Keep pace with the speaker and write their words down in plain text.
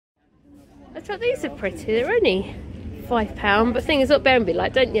I thought these are pretty. They're only £5, but the thing is, up Benby,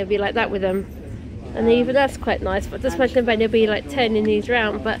 like, don't you be like that with them? And even that's quite nice, but just imagine Ben will be like turning these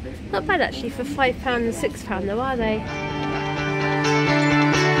around, but not bad actually for £5 and £6 though, are they?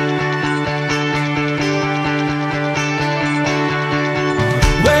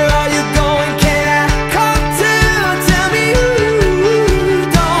 Where are you going? Can I come to? Tell me ooh,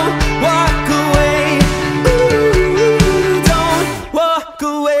 don't walk away. Ooh, don't walk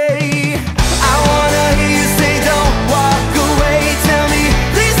away. I wanna hear you say don't walk away. Tell me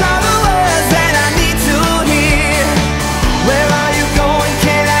these are the words that I need to hear. Where are you going?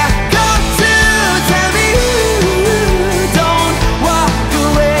 Can I come to? Tell me ooh, don't walk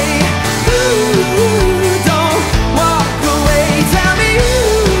away. Ooh, don't walk away. Tell me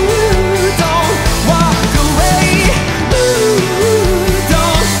ooh, don't walk away. Ooh,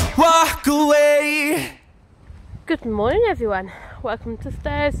 don't walk away. Good morning everyone, welcome to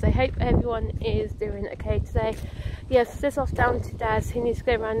Thursday. Hope everyone is doing okay today. Yes, this off down to Dad's. He needs to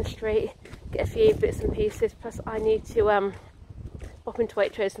go around the street, get a few bits and pieces, plus I need to pop into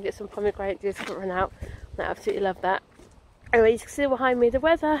Waitrose and get some pomegranate juice to run out. I absolutely love that. Anyway, you can see behind me the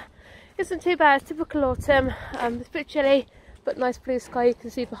weather isn't too bad. It's typical autumn. It's a bit chilly, but nice blue sky you can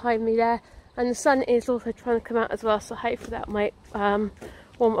see behind me there, and the sun is also trying to come out as well, so hopefully that might warm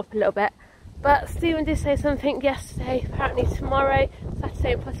up a little bit. But Stephen did say something yesterday, apparently tomorrow,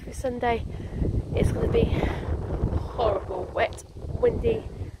 Saturday and possibly Sunday, it's going to be horrible, wet, windy,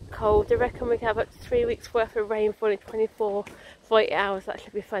 cold. They reckon we can have up to 3 weeks worth of rainfall in 24, 48 hours. That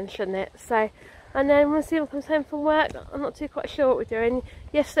should be fun, shouldn't it? So, and then when Stephen comes home from work, I'm not too quite sure what we're doing.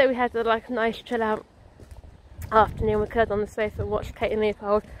 Yesterday we had like a nice chill out afternoon. We curled on the sofa and watched Kate and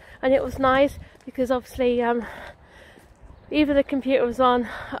Leopold, and it was nice because obviously either the computer was on,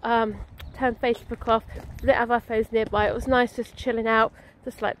 turned Facebook off, we didn't have our phones nearby. It was nice just chilling out,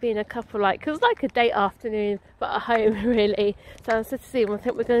 just like being a couple, like, it was like a date afternoon but at home really. So I said to Stephen, I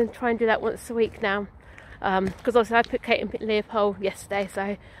think we're going to try and do that once a week now, because obviously I put Kate and Leopold yesterday,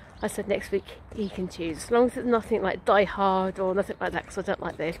 so I said next week he can choose, as long as it's nothing like Die Hard or nothing like that, because I don't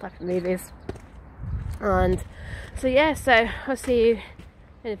like those type of movies. And so yeah, so I'll see you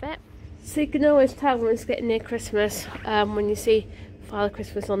in a bit. So you can always tell when it's getting near Christmas, when you see Father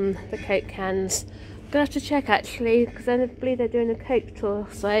Christmas on the Coke cans. I'm gonna have to check actually, because I believe they're doing a Coke tour,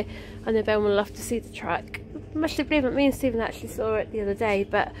 so I know Ben will love to see the truck. I actually believe it, me and Stephen actually saw it the other day,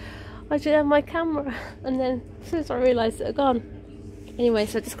 but I didn't have my camera, and then as soon as I realised it had gone. Anyway,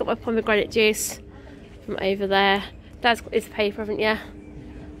 so I just got my pomegranate juice from over there. Dad's got his paper, haven't you?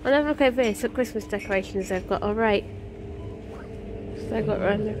 I'll have a look over here, so Christmas decorations they've got, alright. So they've got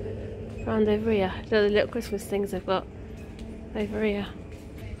round over here, the little Christmas things they've got over here.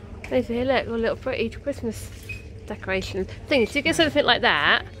 Over here, look, a little pretty Christmas decoration. Thing is, you get something like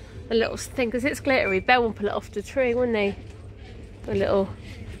that, a little thing, because it's glittery, Ben will pull it off the tree, wouldn't he? The little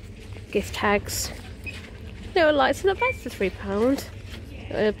gift tags. Little lights, not bad for £3.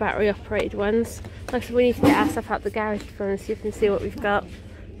 The battery operated ones. Like I said, we need to get our stuff out the garage to be honest, so you can see what we've got.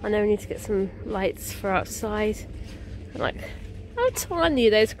 I know we need to get some lights for outside. And like, how tiny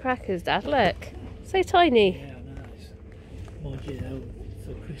are those crackers, Dad? Look, so tiny. Yeah, nice. Margin out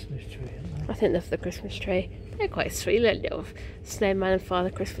for Christmas tree, aren't they? I think they're for the Christmas tree. They're quite sweet, little snowman and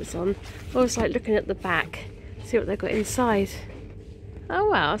Father Christmas on. I was like looking at the back, see what they've got inside. Oh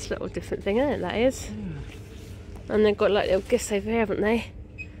wow, that's a little different thing, isn't it? That is. Yeah. And they've got like little gifts over here, haven't they?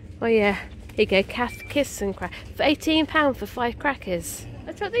 Oh yeah, here you go, kiss and crack for £18 for 5 crackers.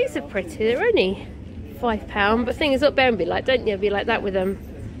 I thought these are pretty. They're only £5, but the thing is, up Benby, like, don't you be like that with them?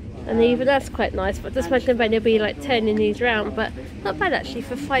 And even that's quite nice, but just imagine Ben will be like turning these around, but not bad actually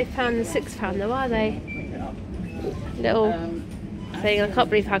for £5 and £6 though, are they? Little thing. I can't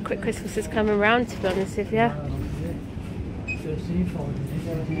believe how quick Christmas is coming around, to be honest with you.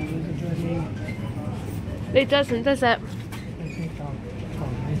 It doesn't, does it?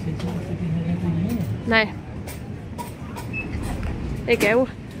 No. There you go.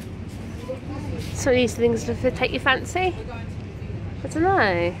 So these things to take your fancy? I don't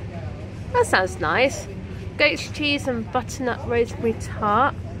know. That sounds nice. Goat's cheese and butternut rosemary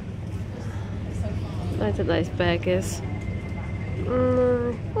tart. I don't know those burgers.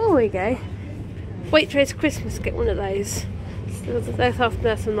 Oh, there we go. Waitrose Christmas, get one of those. There's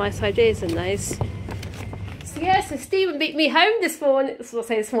often some nice ideas in those. So yeah, so Stephen beat me home this morning. This was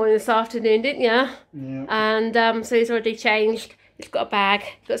this afternoon, didn't you? Yeah. And so he's already changed. He's got a bag.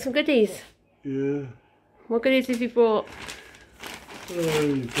 Got some goodies. Yeah. What goodies have you brought? Oh,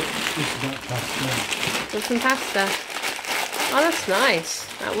 you've got just that pasta. Got some pasta. Oh, that's nice.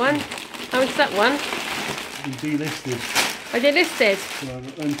 That one. How much is that one? Been delisted. Are they listed? So I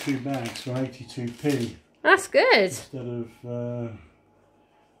got them 2 bags for 82p That's good. instead of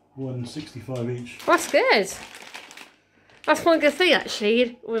 165 each. That's good. That's one good thing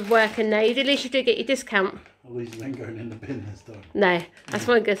actually with working now. At least you do get your discount. At least it ain't going in the bin this time. No, that's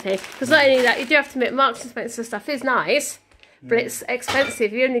one good thing. Because not only that, you do have to admit Marks and Spencer stuff is nice, but it's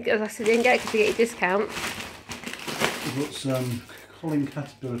expensive. You only, as I said, you can get it because you get your discount. We've got some Colin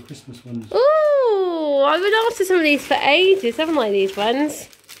Caterpillar Christmas ones. Ooh, I've been after some of these for ages, haven't I, these ones?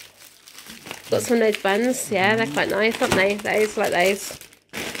 Got some of those buns, yeah, they're quite nice, aren't they? Those, like those.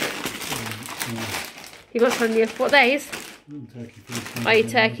 You got some new, what are those? Turkey. Oh, you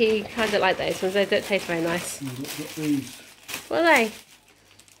turkey, I don't like those ones, they don't taste very nice. Got these. What are they?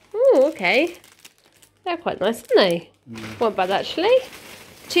 Oh, okay. They're quite nice, aren't they? Not bad actually.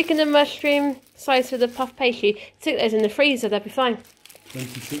 Chicken and mushroom sliced with a puff pastry. Stick those in the freezer, they'll be fine.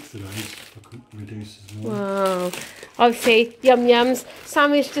 26 of those. I could reduce as well. Wow. Obviously, yum yums.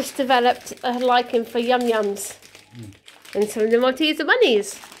 Sammy's just developed a liking for yum yums. And some of the Malteser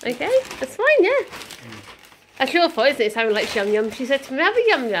bunnies. Okay, that's fine, yeah. That's your fault, isn't it? Sammy likes yum yum. She said to me, have a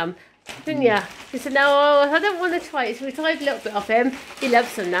yum yum. Didn't ya? She said, no, I don't want to try it. So we tried a little bit off him. He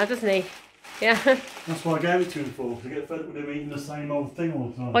loves them now, doesn't he? Yeah. That's why I gave it to him for. To get fed up with him eating the same old thing all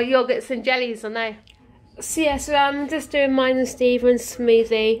the time. Or yogurts and jellies, I know. So yeah, so I'm just doing mine and Stephen's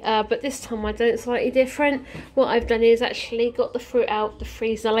smoothie, but this time I done it slightly different. What I've done is actually got the fruit out the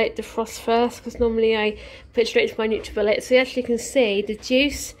freezer. I let it defrost first because normally I put it straight into my NutriBullet. So you actually can see the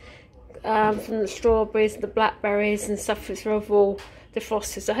juice from the strawberries and the blackberries and stuff is all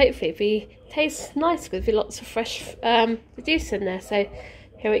defrosted. So hopefully it tastes nice because there'll be lots of fresh juice in there. So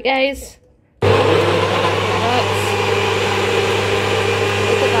here it goes. Look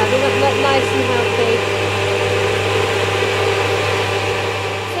at that, they look nice and healthy.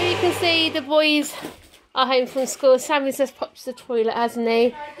 See, the boys are home from school. Sammy's just popped to the toilet, hasn't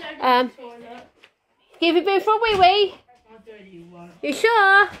he? Have you been for a wee wee? You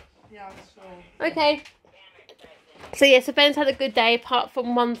sure? Yeah, I'm sure. Okay. So yeah, so Ben's had a good day apart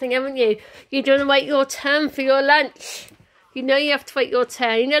from one thing, haven't you? You're going to wait your turn for your lunch. You know you have to wait your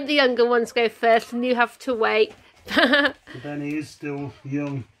turn. You know the younger ones go first and you have to wait. Benny is still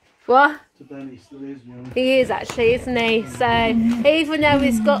young. What? So Benny still is young. He is actually, isn't he? So even though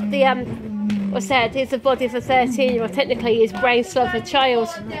he's got the what's that? He's a body of a 13-year-old. Technically, his brain's still of a child.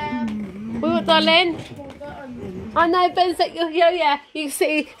 What, darling? I know Ben's like, yeah. You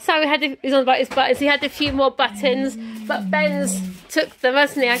see, Sammy he's on about his buttons. He had a few more buttons, but Ben's took them,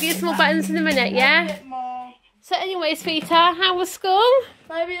 hasn't he? I'll give you some more buttons in a minute, yeah. So anyway, sweetheart, how was school?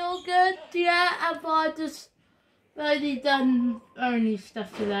 Maybe all good, yeah. Have I just only done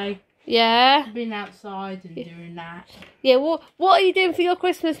stuff today? Yeah. Been outside and doing that. Yeah. What are you doing for your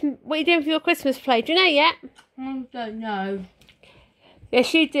Christmas? What are you doing for your Christmas play? Do you know yet? I don't know.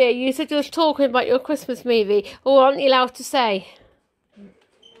 Yes, you do. You said you was talking about your Christmas movie, or aren't you allowed to say?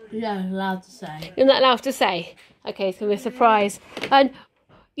 You're not allowed to say. You're not allowed to say. Okay, it's gonna be a surprise. And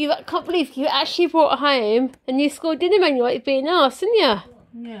I can't believe you actually brought home a new school dinner menu. Like you've been asked, didn't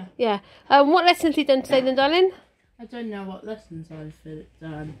you? Yeah. Yeah. What lessons have you done today, then, darling? I don't know what lessons I've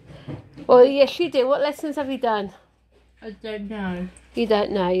done. Well, yes, you do. What lessons have you done? I don't know. You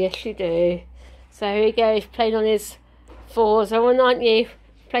don't know. Yes, you do. So here he goes, playing on his fours, aren't you?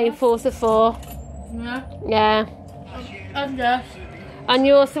 Playing fours of 4. Yeah. Yeah. I'm just. And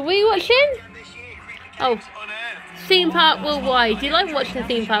you also, what are you watching? Oh, Theme Park Worldwide. You like watching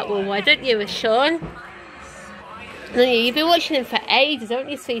Theme Park Worldwide, don't you, with Sean? Don't you? You've been watching him for ages, haven't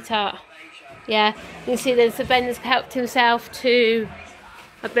you, sweetheart? Yeah. You can see then, so Ben has helped himself to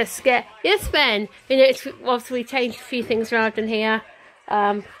a biscuit. Yes, Ben. You know, obviously we changed a few things around in here.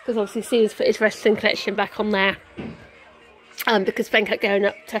 Because obviously Steve's put his wrestling collection back on there. Because Ben kept going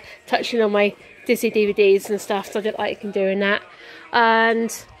up to touching on my Disney DVDs and stuff, so I didn't like him doing that.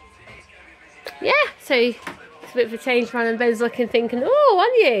 And yeah, so it's a bit of a change around, and Ben's looking, thinking, oh,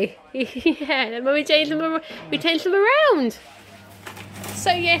 aren't you? Yeah, and when we changed them around.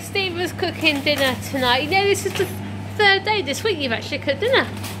 So yeah, Steve was cooking dinner tonight. You know, this is the 3rd day this week you've actually cooked dinner.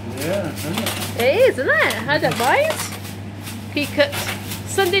 Yeah, isn't it? It is, isn't it? I don't mind. He cooked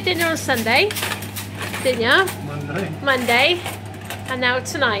Sunday dinner on Sunday, didn't you? Monday, and now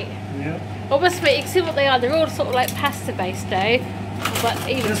tonight. Yeah. Well, must admit, you can see what they are. They're all sort of like pasta based though. But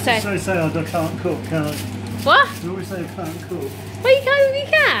even Just so, I can't cook, can I? what? You always say I can't cook. Well, you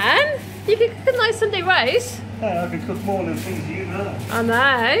can. You can cook a nice Sunday roast. Yeah, I can cook more than things you know. I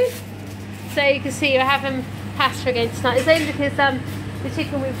know. So you can see you're having pasta again tonight. It's only because the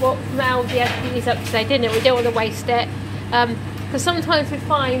chicken we bought from Aldi had to use up today, didn't it? We don't want to waste it. Because sometimes we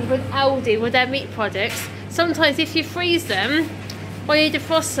find with Aldi, with their meat products, sometimes if you freeze them, when you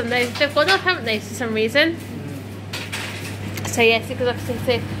defrost them, they've gone off, haven't they, for some reason? So yes, because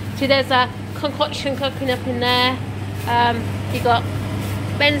obviously, so there's a concoction cooking up in there. You got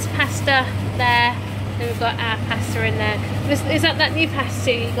Ben's pasta there, and we've got our pasta in there. Is that new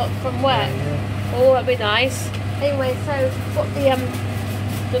pasta you got from work? Yeah. Oh, that'd be nice. Anyway, so got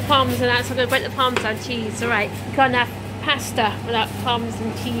the parmesan out, so I'm going to break the parmesan cheese. Alright, you can't have pasta without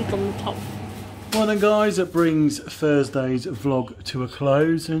parmesan cheese on the top. Well then guys, it brings Thursday's vlog to a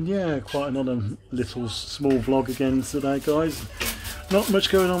close, and yeah, quite another little small vlog again today guys. Not much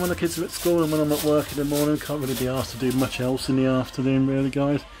going on when the kids are at school, and when I'm at work in the morning, can't really be asked to do much else in the afternoon really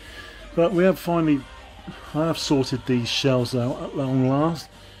guys. But we have I have sorted these shelves out at long last.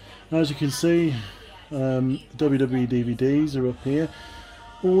 As you can see, WWE DVDs are up here.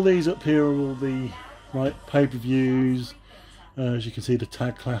 All these up here are all the pay-per-views. As you can see, the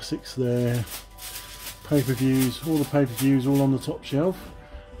Tag Classics there. Pay-per-views, all the pay-per-views all on the top shelf.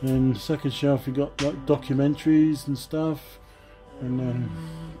 And second shelf you got like documentaries and stuff. And then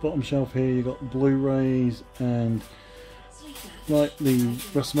bottom shelf here you got Blu-rays and like the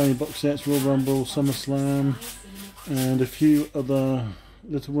WrestleMania box sets, Royal Rumble, SummerSlam, and a few other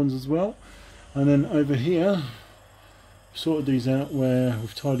little ones as well. And then over here, sorted these out where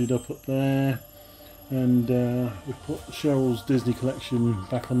we've tidied up there, and we've put Cheryl's Disney collection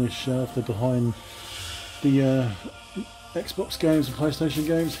back on this shelf. They're behind the Xbox games and PlayStation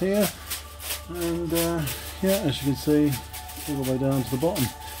games here, and yeah, as you can see, all the way down to the bottom.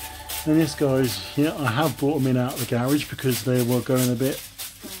 And yes guys, yeah, I have brought them in out of the garage because they were going a bit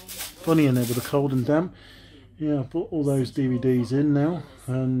funny in there with the cold and damp. Yeah, I've brought all those DVDs in now,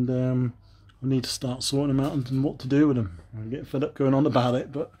 and I need to start sorting them out and what to do with them. I'm getting fed up going on about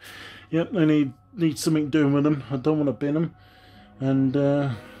it, but yep, I need something doing with them. I don't want to bin them, and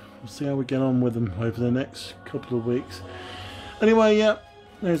we'll see how we get on with them over the next couple of weeks. Anyway, yeah,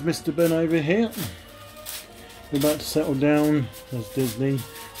 there's Mr. Ben over here. We're about to settle down as Disney,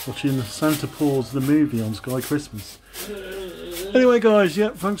 watching Santa Paws the movie on Sky Christmas. Anyway guys, yeah,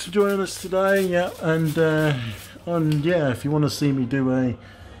 thanks for joining us today. Yeah, and yeah, if you want to see me do a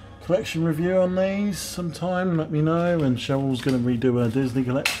collection review on these sometime, let me know. And Cheryl's going to redo her Disney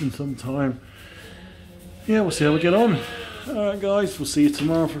collection sometime. Yeah, we'll see how we get on. Alright guys, we'll see you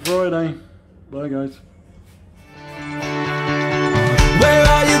tomorrow for Friday. Bye guys.